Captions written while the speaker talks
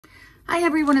Hi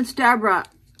everyone, it's Deborah.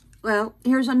 Well,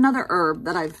 here's another herb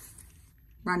that I've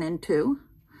run into.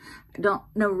 I don't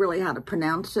know really how to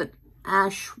pronounce it.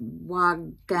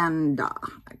 Ashwaganda,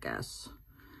 I guess.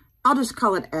 I'll just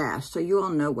call it ash, so you all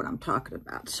know what I'm talking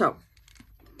about. So,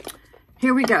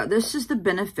 here we go. This is the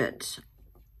benefits,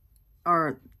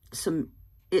 or some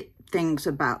things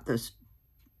about this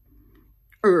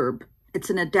herb. It's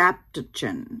an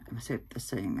adaptogen, I'm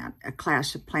saying that, a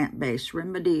class of plant-based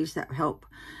remedies that help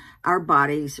our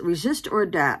bodies resist or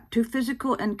adapt to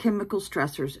physical and chemical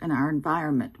stressors in our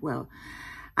environment. Well,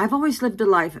 I've always lived a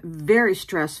life very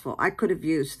stressful. I could have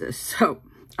used this. So,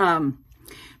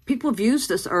 people have used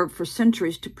this herb for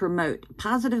centuries to promote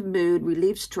positive mood,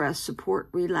 relieve stress, support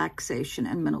relaxation,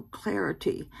 and mental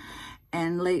clarity.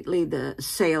 And lately, the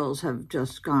sales have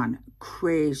just gone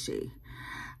crazy.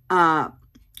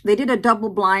 They did a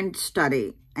double-blind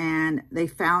study, and they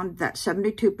found that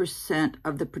 72%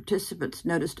 of the participants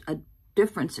noticed a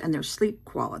difference in their sleep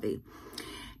quality.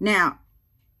 Now,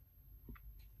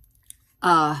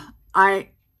 I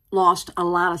lost a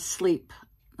lot of sleep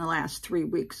in the last 3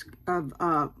 weeks of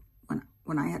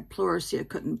when I had pleurisy, I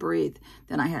couldn't breathe.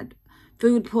 Then I had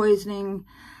food poisoning.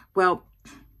 Well,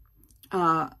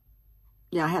 yeah,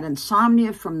 I had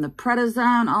insomnia from the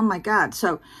prednisone. Oh my God.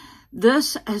 So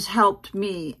this has helped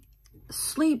me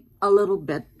sleep a little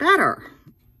bit better.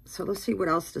 So let's see, what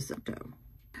else does it do?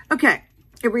 Okay,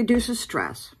 it reduces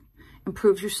stress,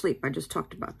 improves your sleep. I just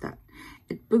talked about that.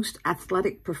 It boosts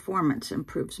athletic performance,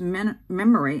 improves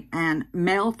memory and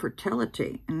male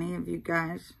fertility. Any of you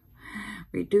guys?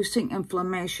 Reducing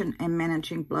inflammation and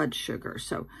managing blood sugar.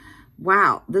 So,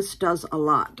 wow, this does a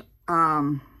lot.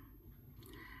 Wonder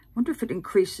if it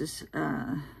increases...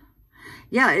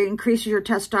 yeah, it increases your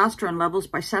testosterone levels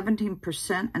by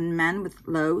 17% in men with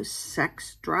low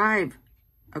sex drive.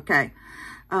 Okay.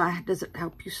 Does it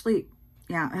help you sleep?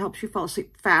 Yeah, it helps you fall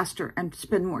asleep faster and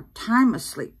spend more time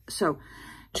asleep. So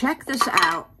check this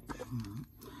out.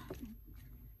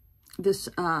 This,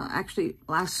 actually,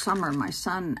 last summer, my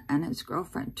son and his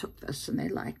girlfriend took this and they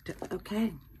liked it.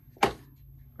 Okay.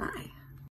 Bye.